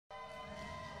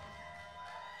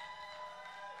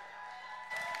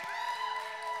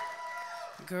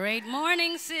Great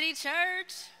morning, City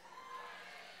Church.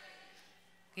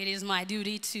 It is my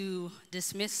duty to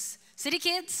dismiss City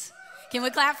Kids. Can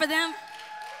we clap for them?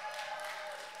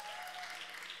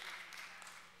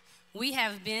 We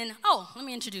have been, let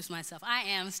me introduce myself. I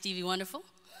am Stevey-Wonderful.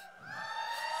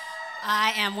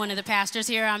 I am one of the pastors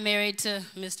here. I'm married to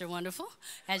Mr. Wonderful,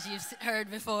 as you've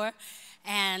heard before,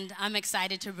 and I'm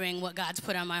excited to bring what God's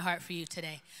put on my heart for you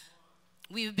today.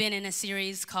 We've been in a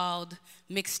series called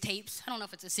Mixtapes. I don't know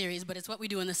if it's a series, but it's what we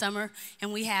do in the summer,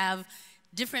 and we have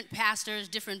different pastors,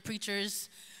 different preachers,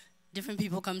 different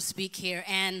people come speak here,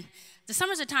 and the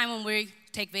summer's a time when we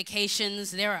take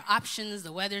vacations. There are options,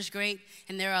 the weather's great,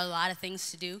 and there are a lot of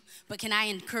things to do, but can I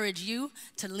encourage you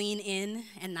to lean in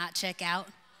and not check out?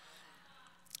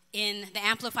 In the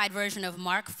amplified version of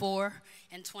Mark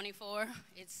 4:24,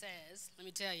 it says, let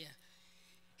me tell you,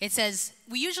 it says,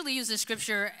 we usually use this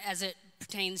scripture as it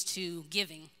pertains to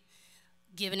giving.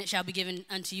 Given it shall be given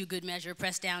unto you, good measure,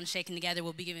 pressed down, shaken together,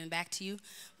 will be given back to you.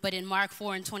 But in Mark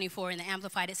 4:24, in the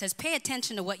amplified, it says, pay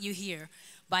attention to what you hear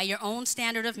by your own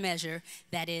standard of measure,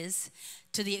 that is,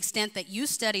 to the extent that you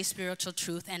study spiritual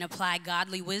truth and apply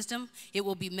godly wisdom, it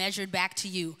will be measured back to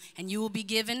you, and you will be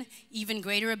given even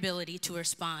greater ability to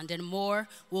respond, and more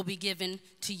will be given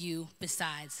to you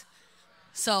besides.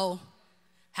 So,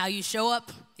 how you show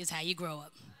up is how you grow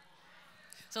up.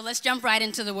 So let's jump right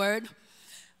into the word.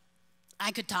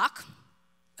 I could talk,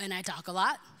 and I talk a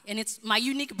lot, and it's my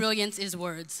unique brilliance is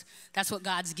words. That's what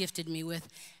God's gifted me with,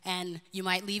 and you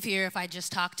might leave here if I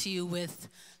just talk to you with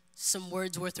some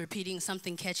words worth repeating,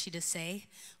 something catchy to say,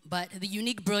 but the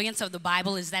unique brilliance of the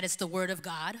Bible is that it's the Word of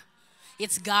God.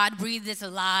 It's God-breathed, it's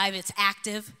alive, it's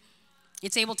active.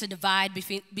 It's able to divide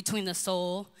between the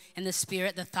soul and the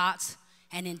spirit, the thoughts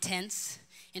and intents.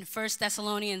 In 1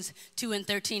 Thessalonians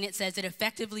 2:13, it says, it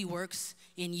effectively works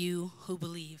in you who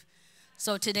believe.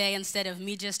 So today, instead of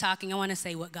me just talking, I want to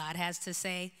say what God has to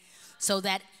say so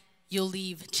that you'll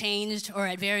leave changed, or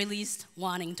at very least,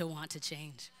 want to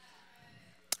change.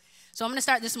 So I'm going to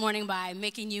start this morning by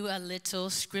making you a little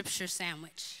scripture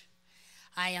sandwich.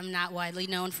 I am not widely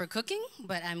known for cooking,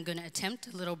 but I'm going to attempt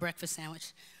a little breakfast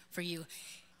sandwich for you.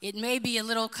 It may be a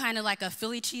little kind of like a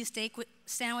Philly cheesesteak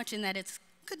sandwich in that it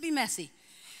could be messy.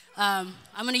 I'm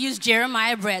going to use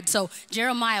Jeremiah bread. So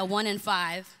Jeremiah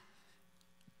 1:5.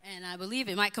 And I believe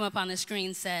it might come up on the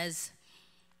screen, says,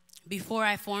 before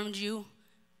I formed you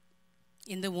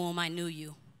in the womb, I knew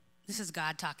you. This is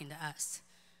God talking to us.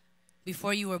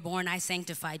 Before you were born, I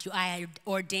sanctified you. I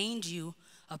ordained you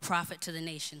a prophet to the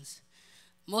nations.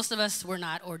 Most of us were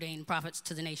not ordained prophets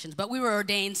to the nations, but we were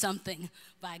ordained something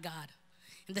by God.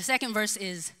 And the second verse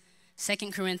is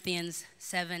 2 Corinthians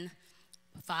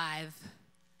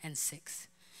 7:5-6.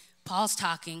 Paul's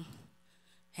talking,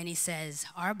 and he says,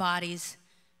 our bodies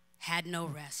had no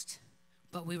rest,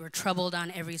 but we were troubled on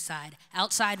every side.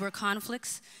 Outside were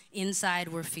conflicts, inside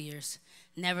were fears.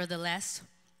 Nevertheless,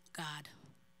 God.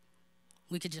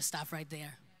 We could just stop right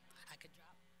there. I could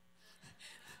drop.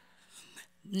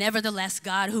 Nevertheless,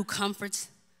 God who comforts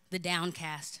the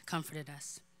downcast comforted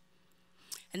us.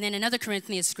 And then another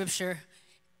Corinthians scripture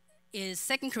is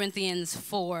 2 Corinthians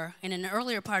 4. And in an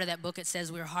earlier part of that book, it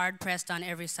says we're hard pressed on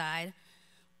every side.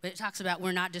 But it talks about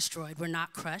we're not destroyed, we're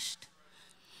not crushed.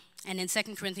 And in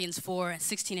 2 Corinthians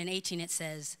 4:16-18, it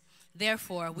says,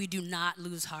 therefore, we do not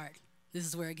lose heart. This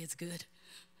is where it gets good.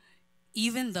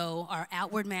 Even though our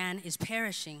outward man is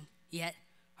perishing, yet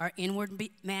our inward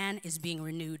man is being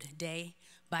renewed day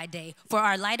by day. For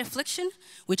our light affliction,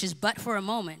 which is but for a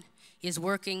moment, is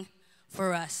working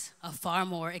for us a far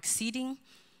more exceeding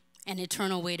and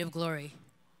eternal weight of glory.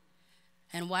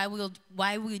 And why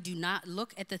we do not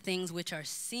look at the things which are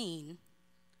seen,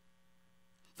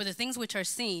 for the things which are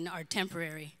seen are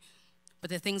temporary, but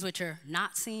the things which are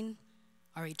not seen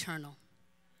are eternal.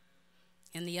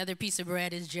 And the other piece of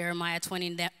bread is Jeremiah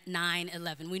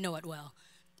 29:11. We know it well.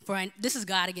 This is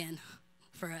God again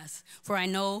for us. For I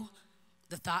know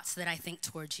the thoughts that I think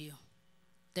towards you.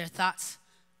 They're thoughts,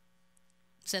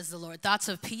 says the Lord, thoughts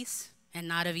of peace and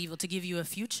not of evil, to give you a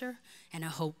future and a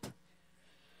hope.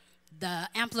 The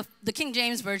King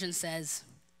James Version says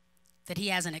that he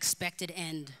has an expected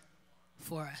end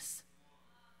for us,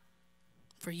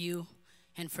 for you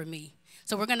and for me.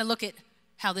 So we're going to look at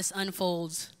how this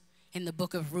unfolds in the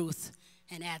book of Ruth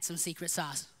and add some secret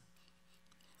sauce.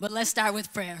 But let's start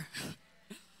with prayer.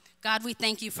 God, we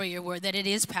thank you for your word, that it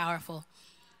is powerful.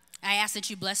 I ask that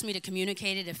you bless me to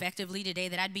communicate it effectively today,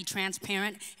 that I'd be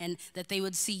transparent and that they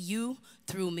would see you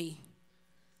through me.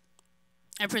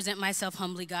 I present myself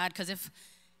humbly, God, because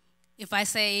if I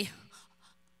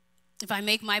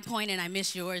make my point and I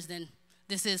miss yours, then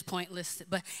this is pointless.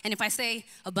 And if I say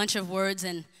a bunch of words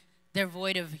and they're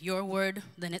void of your word,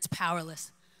 then it's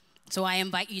powerless. So I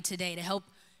invite you today to help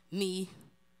me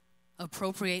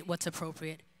appropriate what's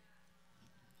appropriate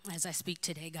as I speak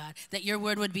today, God, that your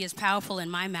word would be as powerful in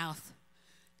my mouth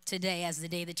today as the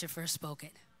day that you first spoke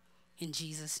it. In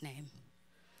Jesus' name,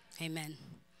 amen.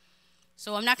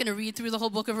 So I'm not going to read through the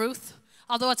whole book of Ruth,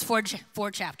 although it's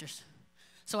four chapters.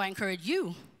 So I encourage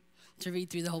you to read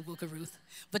through the whole book of Ruth.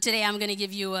 But today I'm going to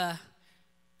give you I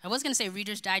was going to say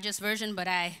Reader's Digest version, but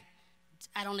I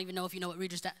don't even know if you know what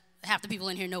Reader's Digest, half the people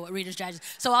in here know what Reader's Digest,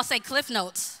 so I'll say Cliff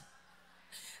Notes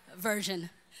version.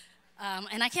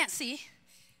 And I can't see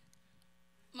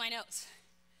my notes.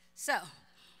 So,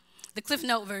 the Cliff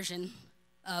Note version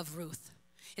of Ruth.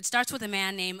 It starts with a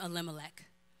man named Elimelech.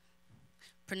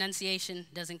 Pronunciation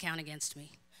doesn't count against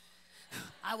me.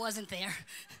 I wasn't there.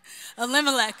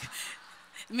 Elimelech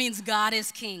means God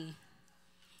is king.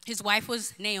 His wife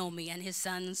was Naomi, and his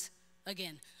sons,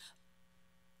 again,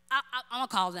 I'm going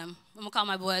to call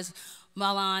my boys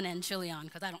Mahlon and Chilion,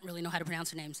 because I don't really know how to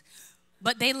pronounce their names.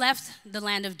 But they left the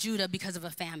land of Judah because of a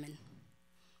famine.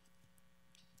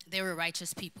 They were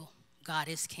righteous people. God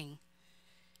is king.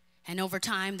 And over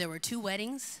time, there were 2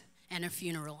 weddings and a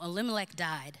funeral. Elimelech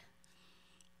died,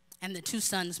 and the 2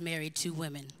 sons married 2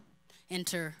 women.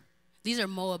 These are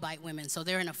Moabite women, so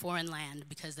they're in a foreign land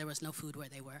because there was no food where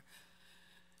they were.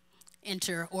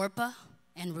 Enter Orpah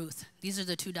and Ruth. These are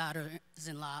the 2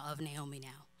 daughters-in-law of Naomi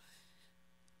now.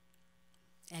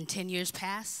 And 10 years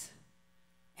pass,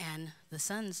 and the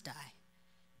sons die.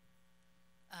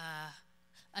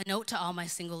 A note to all my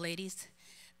single ladies.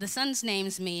 The sons'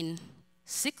 names mean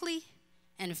sickly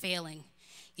and failing.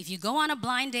 If you go on a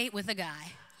blind date with a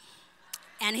guy,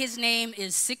 and his name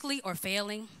is sickly or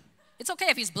failing, it's okay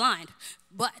if he's blind,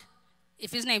 but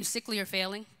if his name's sickly or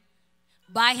failing,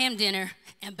 buy him dinner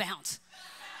and bounce.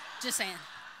 Just saying.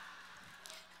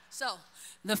 So,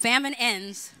 the famine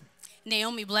ends.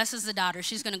 Naomi blesses the daughter.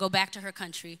 She's going to go back to her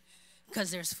country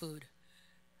because there's food.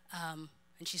 And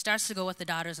she starts to go with the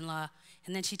daughters-in-law,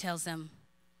 and then she tells them,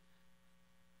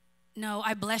 no,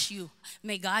 I bless you.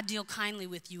 May God deal kindly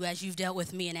with you as you've dealt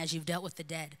with me and as you've dealt with the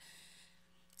dead.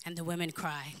 And the women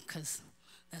cry, because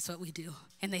that's what we do.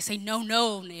 And they say, no,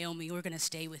 Naomi, we're going to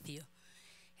stay with you.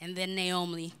 And then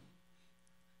Naomi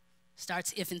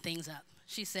starts ifing things up.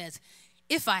 She says,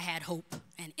 if I had hope,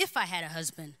 and if I had a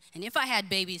husband, and if I had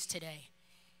babies today,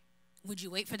 would you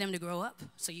wait for them to grow up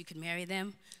so you could marry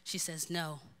them? She says,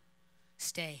 no,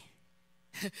 stay.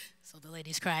 So the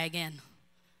ladies cry again.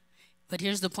 But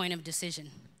here's the point of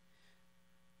decision.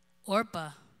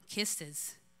 Orpah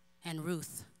kisses, and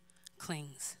Ruth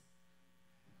clings.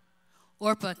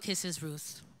 Orpah kisses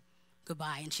Ruth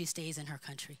goodbye, and she stays in her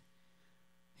country.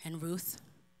 And Ruth,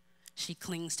 she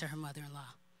clings to her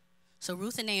mother-in-law. So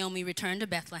Ruth and Naomi return to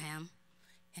Bethlehem,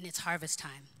 and it's harvest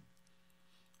time.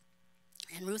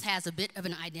 And Ruth has a bit of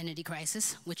an identity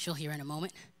crisis, which you'll hear in a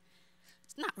moment.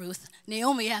 It's not Ruth.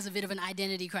 Naomi has a bit of an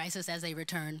identity crisis as they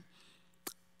return.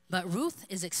 But Ruth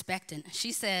is expectant.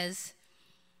 She says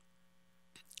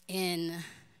in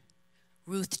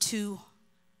Ruth 2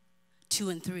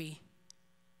 and 3,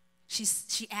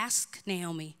 she asks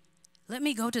Naomi, let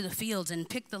me go to the fields and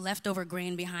pick the leftover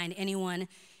grain behind anyone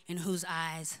in whose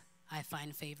eyes I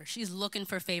find favor. She's looking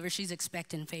for favor. She's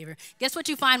expecting favor. Guess what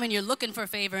you find when you're looking for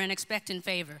favor and expecting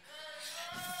favor?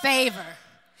 Favor.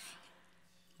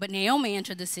 But Naomi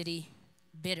entered the city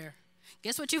bitter.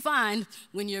 Guess what you find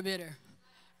when you're bitter?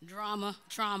 Drama,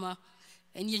 trauma,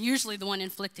 and you're usually the one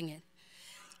inflicting it.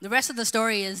 The rest of the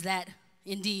story is that,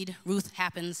 indeed, Ruth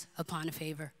happens upon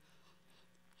favor.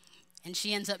 And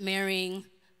she ends up marrying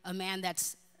a man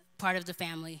that's part of the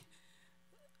family,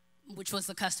 which was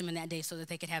the custom in that day so that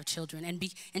they could have children.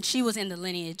 And she was in the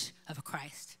lineage of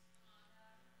Christ.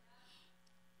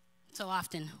 So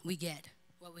often we get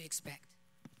what we expect.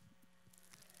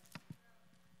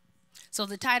 So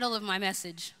the title of my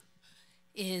message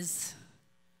is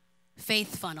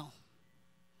Faith Funnel,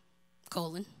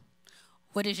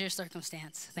 what is your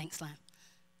circumstance? Thanks, Lam.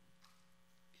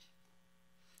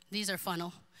 These are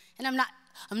funnel. And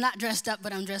I'm not dressed up,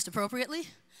 but I'm dressed appropriately.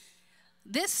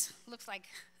 This looks like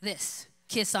this,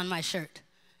 kiss on my shirt.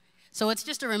 So it's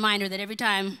just a reminder that every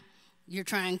time you're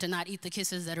trying to not eat the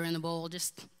kisses that are in the bowl,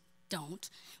 just don't.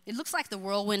 It looks like the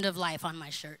whirlwind of life on my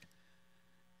shirt.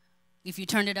 If you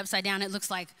turned it upside down, it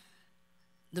looks like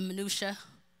the minutia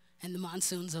and the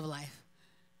monsoons of life.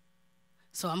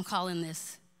 So I'm calling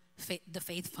this the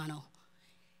faith funnel.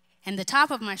 And the top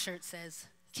of my shirt says,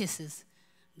 kisses.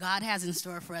 God has in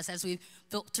store for us as we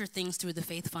filter things through the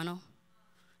faith funnel,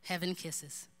 heaven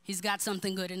kisses. He's got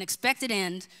something good, an expected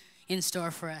end in store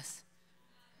for us.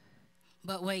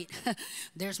 But wait,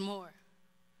 there's more.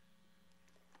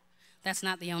 That's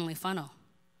not the only funnel.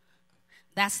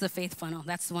 That's the faith funnel.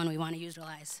 That's the one we want to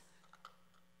utilize.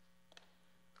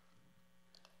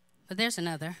 But there's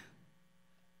another.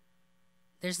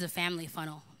 There's the family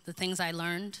funnel, the things I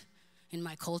learned in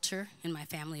my culture, in my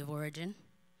family of origin.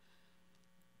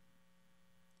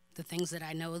 The things that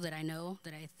I know, that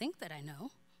I think that I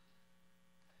know.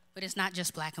 But it's not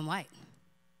just black and white.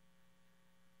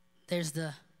 There's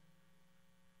the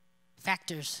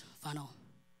factors funnel.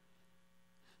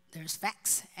 There's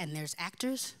facts and there's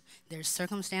actors. There's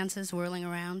circumstances whirling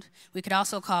around. We could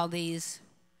also call these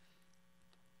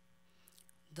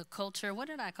the culture. What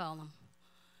did I call them?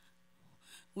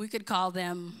 We could call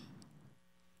them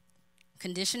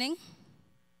conditioning,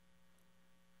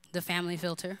 the family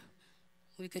filter.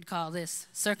 We could call this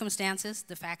circumstances,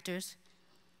 the factors.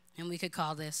 And we could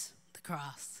call this the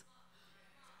cross,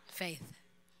 faith.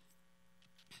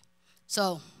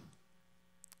 So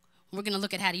we're going to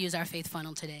look at how to use our faith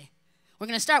funnel today. We're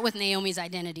going to start with Naomi's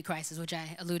identity crisis, which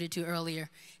I alluded to earlier.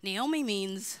 Naomi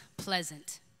means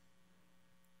pleasant.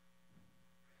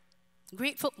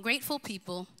 Grateful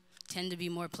people tend to be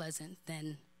more pleasant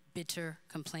than bitter,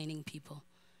 complaining people.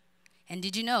 And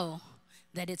did you know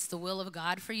that it's the will of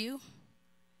God for you?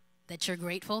 That you're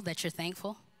grateful, that you're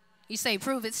thankful? You say,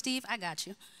 prove it, Steve. I got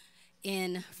you.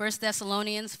 In 1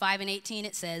 Thessalonians 5:18,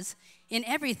 it says, in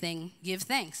everything give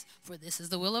thanks, for this is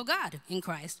the will of God in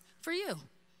Christ for you.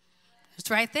 It's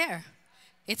right there.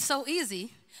 It's so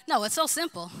easy. No, it's so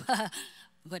simple,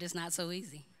 but it's not so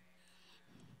easy.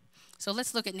 So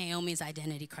let's look at Naomi's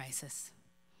identity crisis.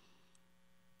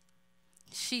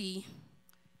 She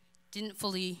didn't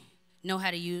fully know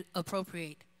how to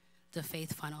appropriate the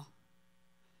faith funnel.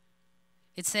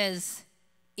 It says,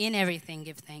 in everything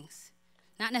give thanks,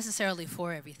 not necessarily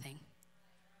for everything.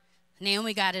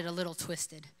 Naomi got it a little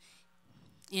twisted.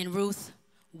 In Ruth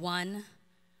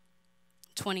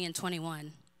 1:20 and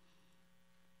 21,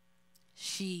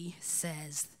 she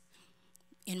says,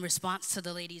 in response to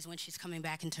the ladies when she's coming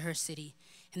back into her city,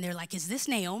 and they're like, is this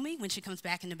Naomi when she comes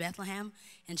back into Bethlehem?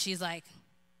 And she's like,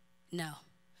 no,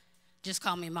 just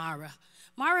call me Mara.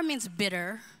 Mara means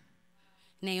bitter.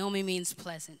 Naomi means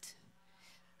pleasant.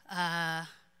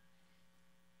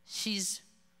 She's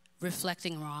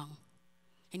reflecting wrong.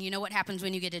 And you know what happens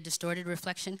when you get a distorted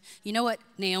reflection? You know what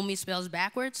Naomi spells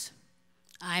backwards?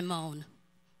 I moan.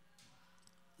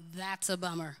 That's a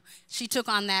bummer. She took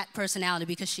on that personality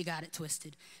because she got it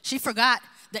twisted. She forgot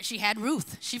that she had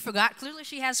Ruth. She forgot clearly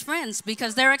she has friends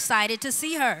because they're excited to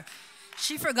see her.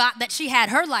 She forgot that she had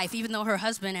her life even though her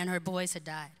husband and her boys had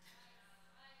died.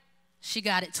 She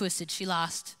got it twisted. She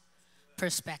lost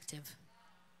perspective.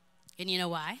 And you know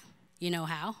why? You know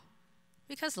how?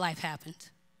 Because life happened.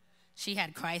 She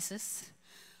had crisis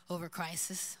over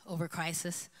crisis over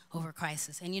crisis over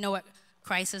crisis. And you know what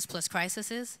crisis plus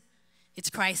crisis is? It's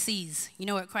crises. You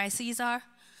know what crises are?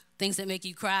 Things that make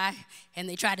you cry, and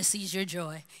they try to seize your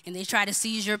joy, and they try to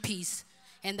seize your peace,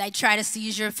 and they try to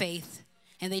seize your faith,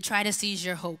 and they try to seize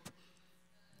your hope.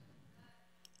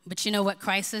 But you know what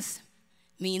crisis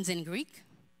means in Greek?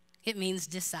 It means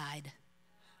decide.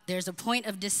 There's a point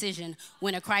of decision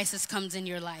when a crisis comes in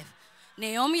your life.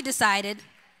 Naomi decided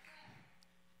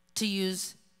to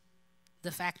use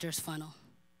the factors funnel.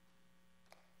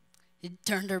 It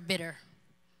turned her bitter.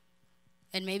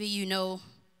 And maybe you know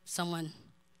someone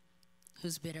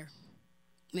who's bitter.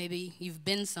 Maybe you've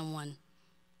been someone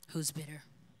who's bitter.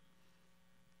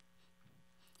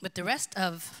 But the rest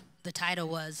of the title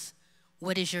was,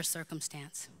 what is your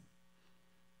circumstance?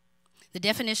 The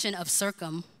definition of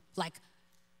circum, like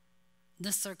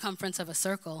the circumference of a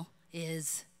circle,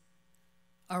 is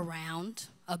around,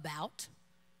 about.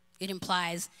 It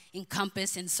implies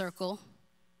encompass, encircle,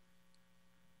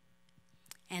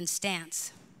 and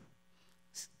stance.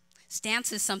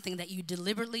 Stance is something that you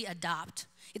deliberately adopt.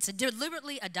 It's a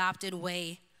deliberately adopted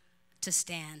way to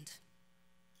stand.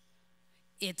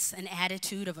 It's an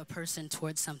attitude of a person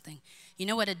towards something. You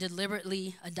know what a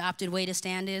deliberately adopted way to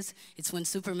stand is? It's when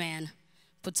Superman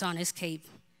puts on his cape.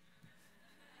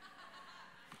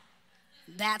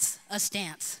 That's a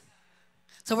stance.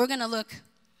 So we're going to look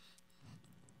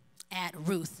at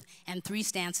Ruth and 3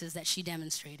 stances that she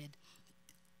demonstrated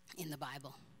in the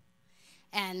Bible.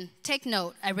 And take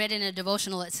note, I read in a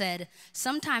devotional, it said,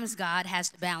 sometimes God has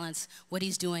to balance what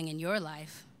he's doing in your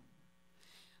life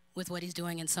with what he's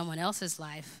doing in someone else's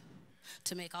life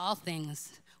to make all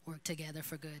things work together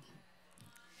for good.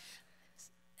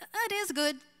 It is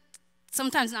good,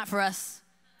 sometimes not for us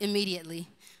immediately,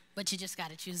 but you just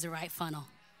got to choose the right funnel.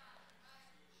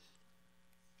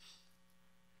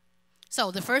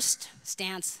 So the first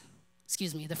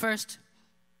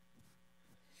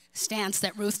stance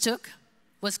that Ruth took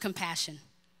was compassion.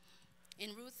 In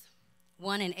Ruth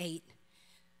 1:8,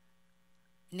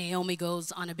 Naomi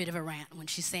goes on a bit of a rant when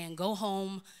she's saying, go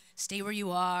home, stay where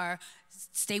you are,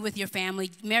 stay with your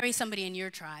family, marry somebody in your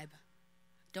tribe.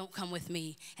 Don't come with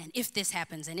me. And if this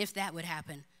happens, and if that would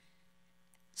happen.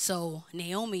 So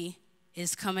Naomi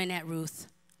is coming at Ruth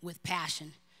with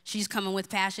passion. She's coming with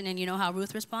passion, and you know how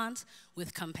Ruth responds?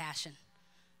 With compassion.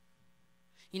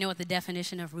 You know what the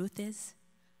definition of Ruth is?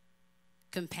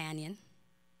 Companion,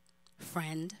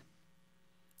 friend,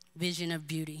 vision of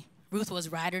beauty. Ruth was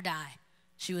ride or die.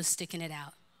 She was sticking it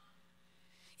out.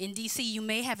 In D.C., you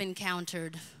may have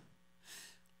encountered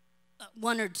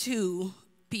one or two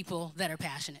people that are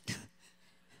passionate.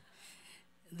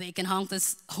 They can honk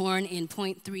this horn in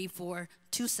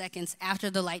 0.342 seconds after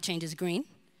the light changes green.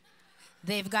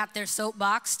 They've got their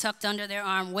soapbox tucked under their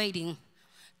arm waiting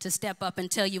to step up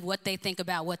and tell you what they think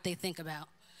about what they think about.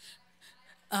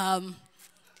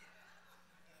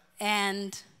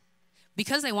 And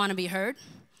because they want to be heard,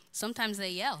 sometimes they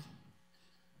yell.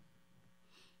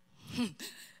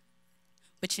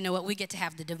 But you know what? We get to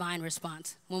have the divine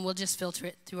response when we'll just filter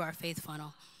it through our faith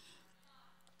funnel.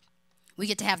 We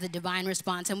get to have the divine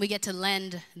response, and we get to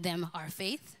lend them our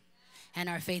faith and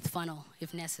our faith funnel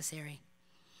if necessary.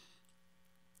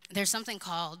 There's something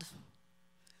called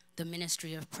the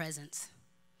ministry of presence.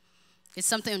 It's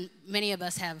something many of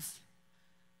us have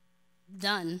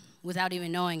done without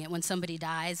even knowing it. When somebody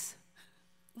dies,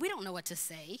 we don't know what to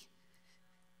say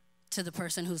to the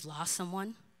person who's lost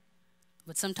someone,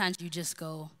 but sometimes you just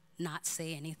go, not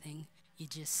say anything. You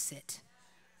just sit.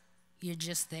 You're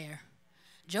just there.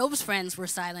 Job's friends were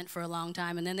silent for a long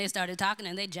time, and then they started talking,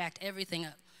 and they jacked everything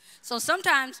up. So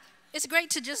sometimes it's great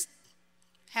to just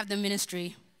have the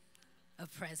ministry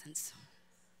of presence.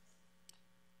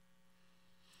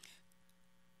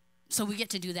 So we get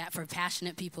to do that for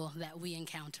passionate people that we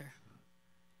encounter.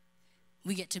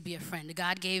 We get to be a friend.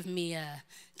 God gave me a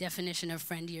definition of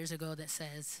friend years ago that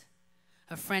says,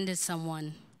 a friend is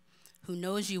someone who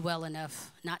knows you well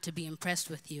enough not to be impressed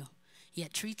with you,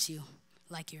 yet treats you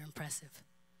like you're impressive.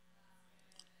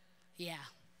 Yeah,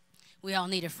 we all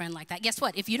need a friend like that. Guess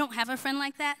what? If you don't have a friend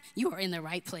like that, you are in the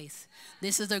right place.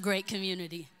 This is a great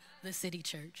community, the City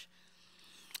Church.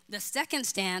 The second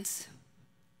stance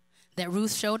that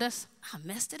Ruth showed us, I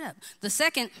messed it up. The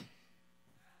second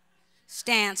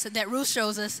stance that Ruth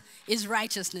shows us is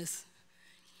righteousness.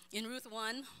 In Ruth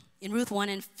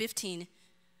 1:15,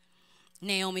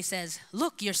 Naomi says,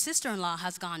 look, your sister-in-law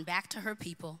has gone back to her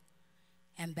people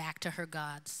and back to her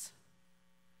gods.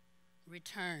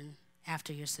 Return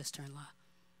after your sister-in-law.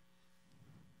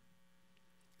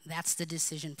 That's the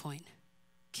decision point.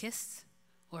 Kiss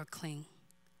or cling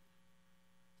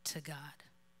to God.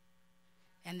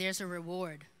 And there's a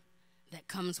reward that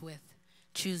comes with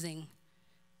choosing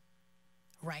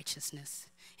righteousness.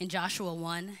 In Joshua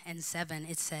 1:7,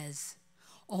 it says,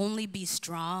 only be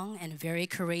strong and very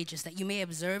courageous, that you may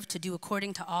observe to do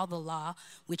according to all the law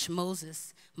which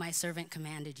Moses, my servant,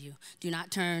 commanded you. Do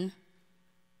not turn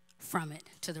from it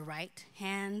to the right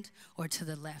hand or to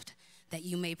the left, that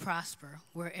you may prosper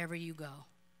wherever you go.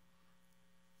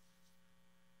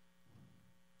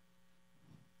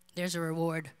 There's a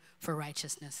reward for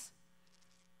righteousness.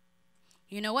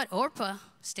 You know what? Orpah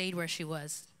stayed where she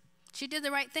was. She did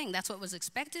the right thing. That's what was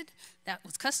expected. That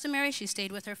was customary. She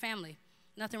stayed with her family.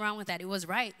 Nothing wrong with that. It was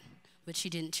right, but she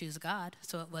didn't choose God,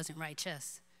 so it wasn't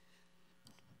righteous.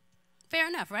 Fair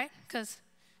enough, right? Because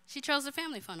she chose the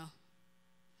family funnel.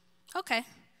 Okay.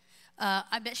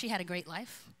 I bet she had a great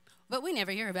life, but we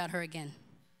never hear about her again.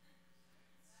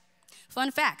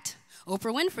 Fun fact,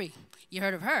 Oprah Winfrey, you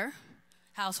heard of her,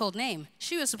 household name.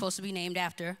 She was supposed to be named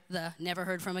after the never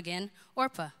heard from again,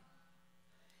 Orpah.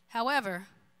 However,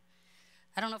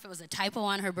 I don't know if it was a typo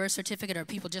on her birth certificate or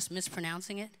people just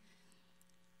mispronouncing it,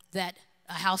 that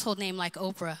a household name like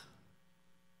Oprah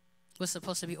was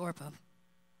supposed to be Orpah.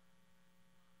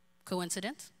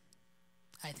 Coincidence?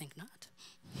 I think not.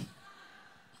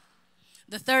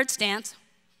 The third stance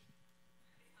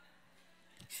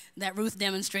that Ruth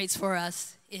demonstrates for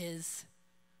us is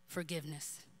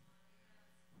forgiveness.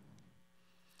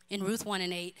 In Ruth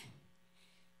 1:8,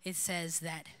 it says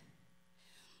that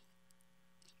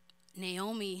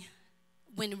Naomi,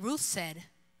 when Ruth said,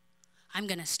 I'm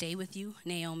going to stay with you,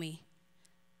 Naomi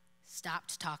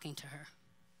stopped talking to her.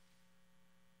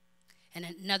 And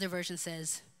another version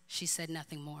says, she said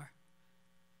nothing more.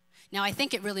 Now, I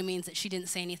think it really means that she didn't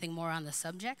say anything more on the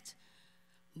subject,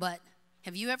 but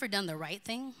have you ever done the right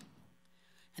thing,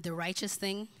 the righteous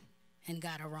thing, and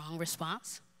got a wrong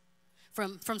response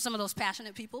from some of those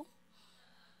passionate people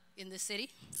in this city?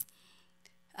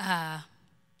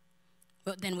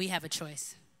 But then we have a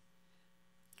choice.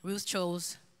 Ruth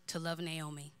chose to love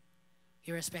Naomi,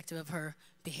 irrespective of her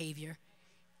behavior.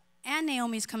 And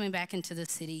Naomi's coming back into the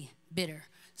city bitter.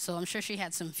 So I'm sure she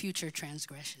had some future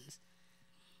transgressions.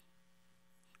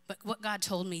 But what God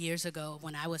told me years ago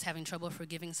when I was having trouble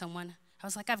forgiving someone, I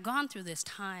was like, I've gone through this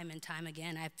time and time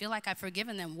again. I feel like I've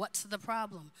forgiven them. What's the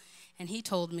problem? And he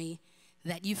told me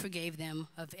that you forgave them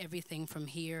of everything from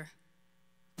here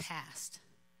past.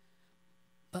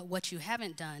 But what you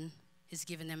haven't done is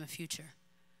given them a future.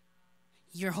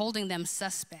 You're holding them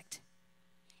suspect.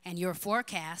 And your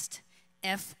forecast,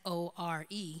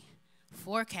 F-O-R-E,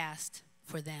 forecast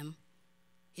for them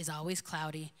is always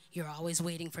cloudy. You're always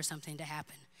waiting for something to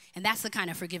happen. And that's the kind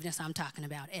of forgiveness I'm talking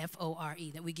about,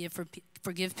 F-O-R-E, that we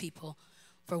forgive people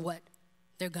for what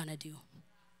they're going to do.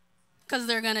 Because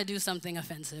they're going to do something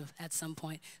offensive at some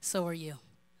point. So are you.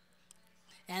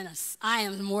 And I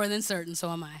am more than certain, so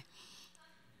am I.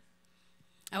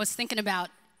 I was thinking about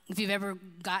if you've ever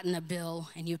gotten a bill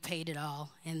and you've paid it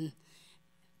all, and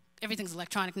everything's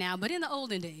electronic now, but in the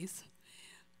olden days,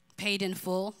 paid in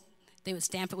full, they would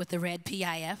stamp it with the red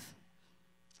P-I-F,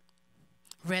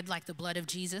 red like the blood of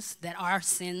Jesus, that our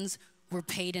sins were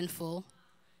paid in full.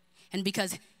 And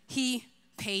because he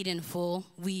paid in full,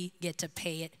 we get to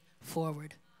pay it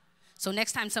forward. So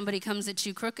next time somebody comes at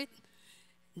you crooked,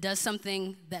 does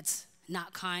something that's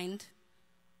not kind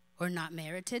or not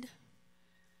merited,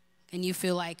 and you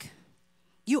feel like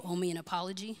you owe me an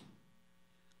apology,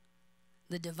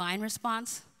 the divine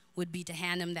response would be to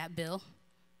hand them that bill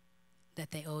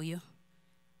that they owe you,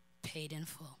 paid in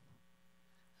full.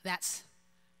 That's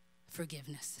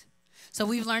forgiveness. So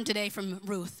we've learned today from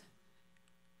Ruth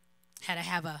how to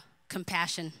have a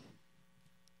compassion,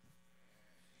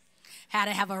 how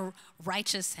to have a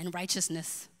righteous and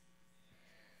righteousness,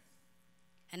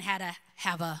 and how to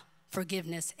have a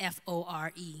forgiveness,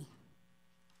 F-O-R-E.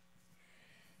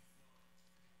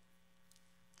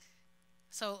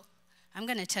 So I'm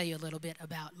going to tell you a little bit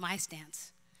about my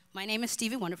stance. My name is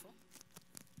Stevey-Wonderful.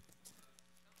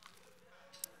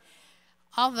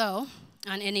 Although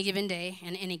on any given day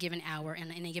and any given hour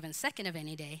and any given second of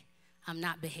any day, I'm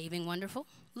not behaving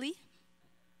wonderfully.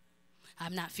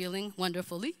 I'm not feeling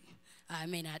wonderfully. I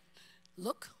may not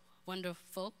look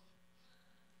wonderful.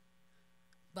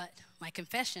 But my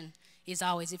confession is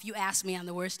always, if you ask me on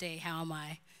the worst day, how am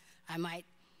I might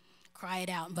cry it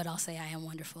out, but I'll say I am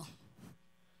wonderful.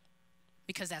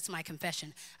 Because that's my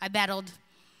confession. I battled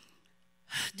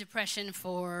depression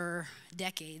for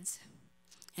decades,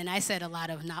 and I said a lot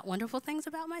of not wonderful things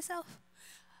about myself.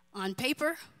 On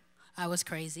paper, I was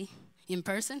crazy. In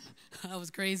person, I was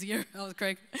crazier. I was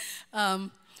crazy. I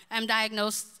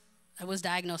was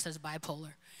diagnosed as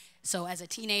bipolar. So as a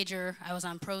teenager, I was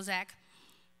on Prozac,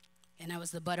 and I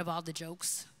was the butt of all the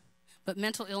jokes. But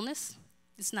mental illness,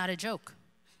 it's not a joke.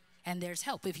 And there's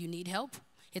help. If you need help,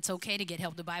 it's okay to get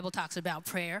help. The Bible talks about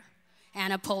prayer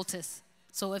and a poultice.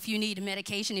 So if you need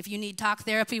medication, if you need talk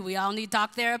therapy, we all need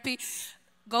talk therapy,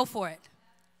 go for it.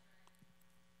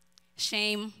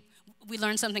 Shame. We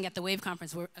learned something at the Wave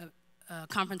Conference, a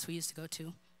conference we used to go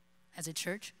to as a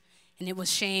church, and it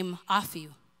was shame off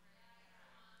you.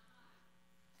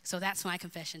 So that's my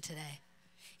confession today.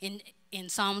 In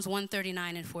Psalms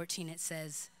 139 and 14, it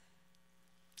says,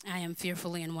 I am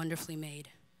fearfully and wonderfully made.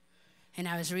 And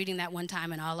I was reading that one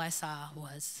time, and all I saw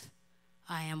was,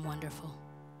 I am wonderful.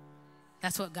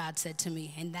 That's what God said to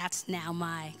me, and that's now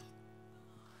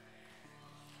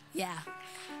yeah.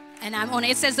 And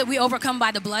it says that we overcome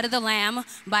by the blood of the Lamb,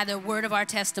 by the word of our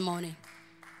testimony.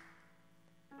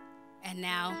 And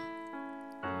now,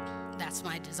 that's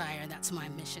my desire, that's my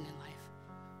mission in life,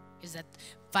 is that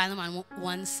Philemon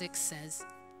 1:6 says,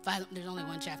 there's only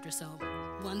one chapter, so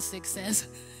 1:6 says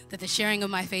that the sharing of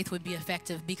my faith would be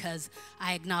effective because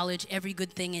I acknowledge every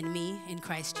good thing in me in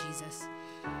Christ Jesus.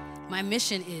 My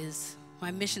mission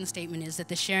statement is that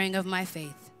the sharing of my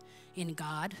faith in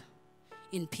God,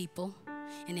 in people,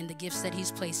 and in the gifts that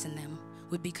he's placed in them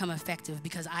would become effective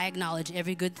because I acknowledge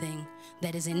every good thing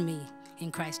that is in me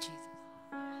in Christ Jesus.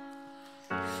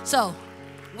 So,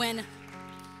 when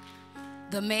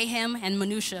the mayhem and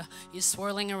minutia is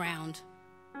swirling around,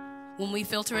 when we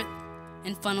filter it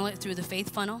and funnel it through the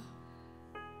faith funnel,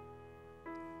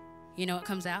 you know what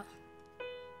comes out?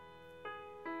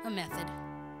 A method.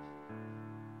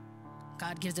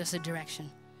 God gives us a direction.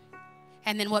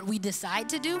 And then what we decide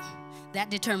to do, that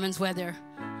determines whether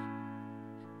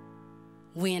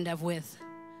we end up with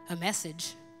a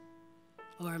message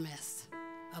or a mess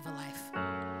of a life.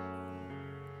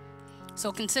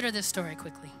 So consider this story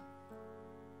quickly.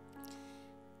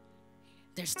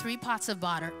 There's 3 pots of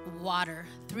water,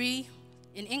 3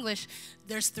 In English,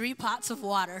 there's 3 pots of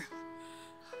water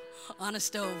on a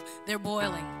stove. They're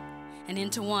boiling. And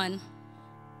into one,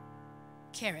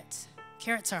 carrots.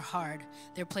 Carrots are hard.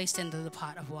 They're placed into the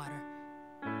pot of water.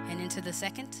 And into the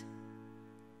second,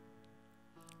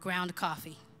 ground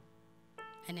coffee.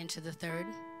 And into the third,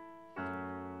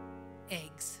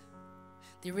 eggs.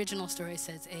 The original story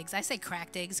says eggs. I say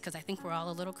cracked eggs because I think we're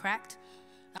all a little cracked.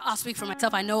 I'll speak for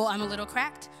myself. I know I'm a little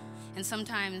cracked. And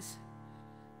sometimes,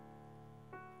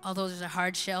 although there's a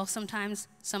hard shell, sometimes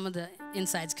some of the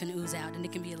insides can ooze out and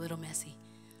it can be a little messy.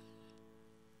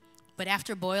 But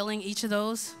after boiling each of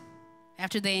those,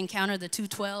 after they encounter the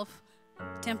 212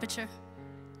 temperature,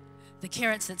 the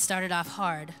carrots that started off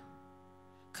hard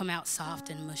come out soft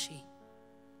and mushy.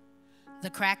 The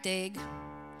cracked egg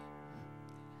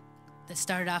that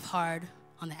started off hard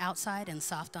on the outside and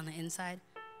soft on the inside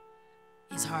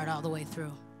is hard all the way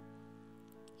through.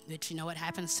 But you know what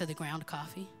happens to the ground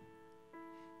coffee?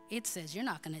 It says, you're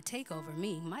not going to take over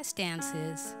me. My stance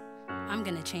is, I'm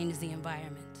going to change the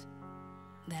environment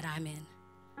that I'm in.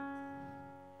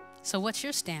 So what's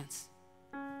your stance?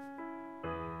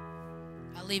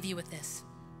 I'll leave you with this.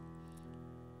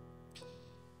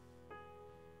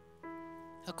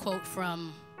 A quote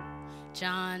from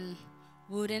John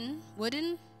Wooden.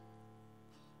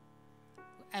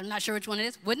 I'm not sure which one it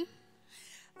is. Wooden?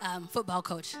 Football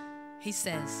coach. He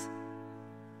says,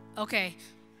 okay.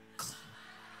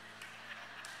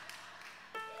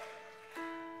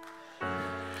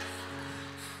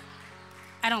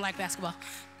 I don't like basketball.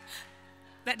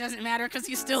 That doesn't matter because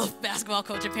he's still a basketball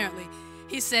coach apparently.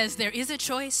 He says, there is a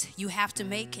choice you have to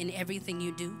make in everything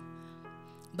you do.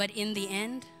 But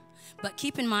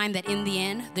keep in mind that in the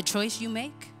end, the choice you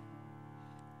make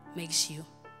makes you.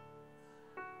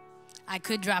 I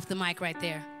could drop the mic right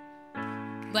there,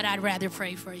 but I'd rather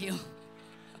pray for you.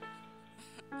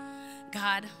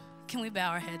 God, can we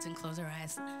bow our heads and close our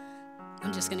eyes?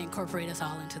 I'm just going to incorporate us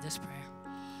all into this prayer.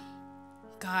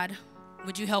 God,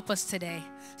 would you help us today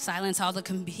silence all the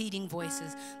competing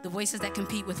voices, the voices that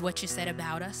compete with what you said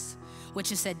about us, what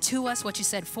you said to us, what you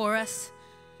said for us,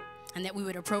 and that we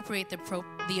would appropriate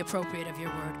the appropriate of your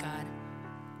word, God.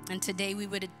 And today we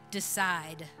would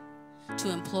decide to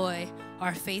employ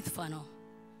our faith funnel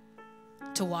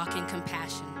to walk in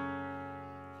compassion,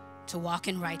 to walk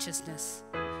in righteousness,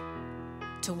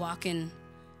 to walk in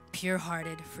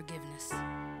pure-hearted forgiveness.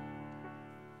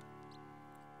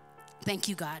 Thank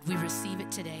you, God. We receive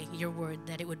it today, your word,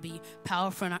 that it would be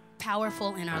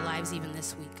powerful in our lives even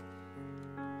this week.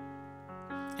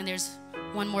 And there's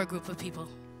one more group of people,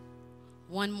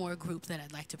 one more group that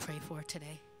I'd like to pray for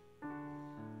today.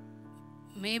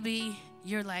 Maybe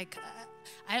you're like,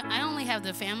 I only have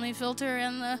the family filter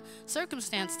and the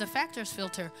circumstance, the factors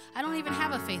filter. I don't even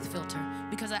have a faith filter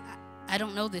because I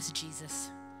don't know this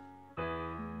Jesus.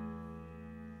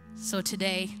 So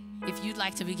today, if you'd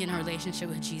like to begin a relationship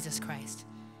with Jesus Christ,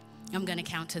 I'm going to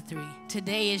count to 3.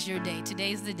 Today is your day.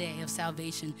 Today is the day of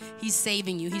salvation. He's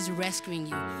saving you. He's rescuing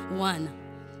you. 1,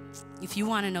 if you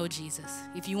want to know Jesus,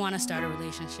 if you want to start a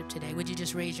relationship today, would you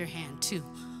just raise your hand? 2,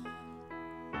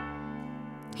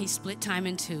 he split time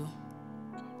in 2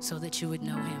 so that you would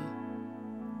know him.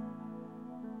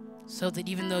 So that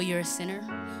even though you're a sinner,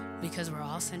 because we're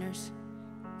all sinners,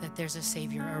 that there's a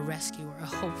Savior, a rescuer, a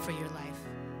hope for your life.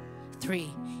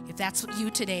 3, if that's you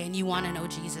today and you want to know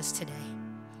Jesus today,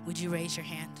 would you raise your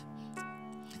hand?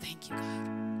 Thank you, God.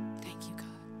 Thank you,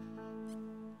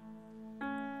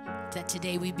 God. That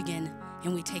today we begin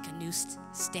and we take a new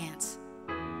stance,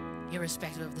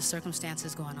 irrespective of the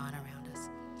circumstances going on around us.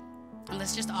 And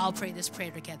let's just all pray this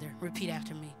prayer together. Repeat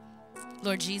after me.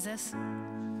 Lord Jesus,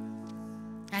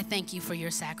 I thank you for your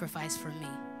sacrifice for me.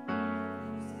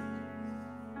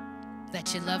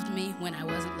 That you loved me when I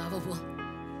wasn't lovable.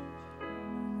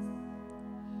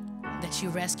 That you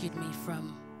rescued me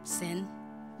from sin.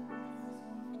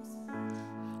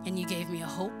 And you gave me a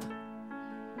hope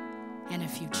and a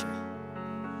future.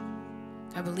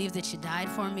 I believe that you died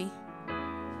for me,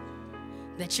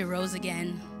 that you rose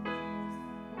again,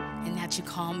 and that you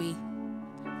call me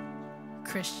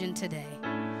Christian today.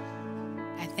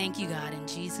 I thank you, God, in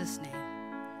Jesus' name.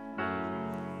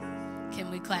 Can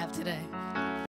we clap today?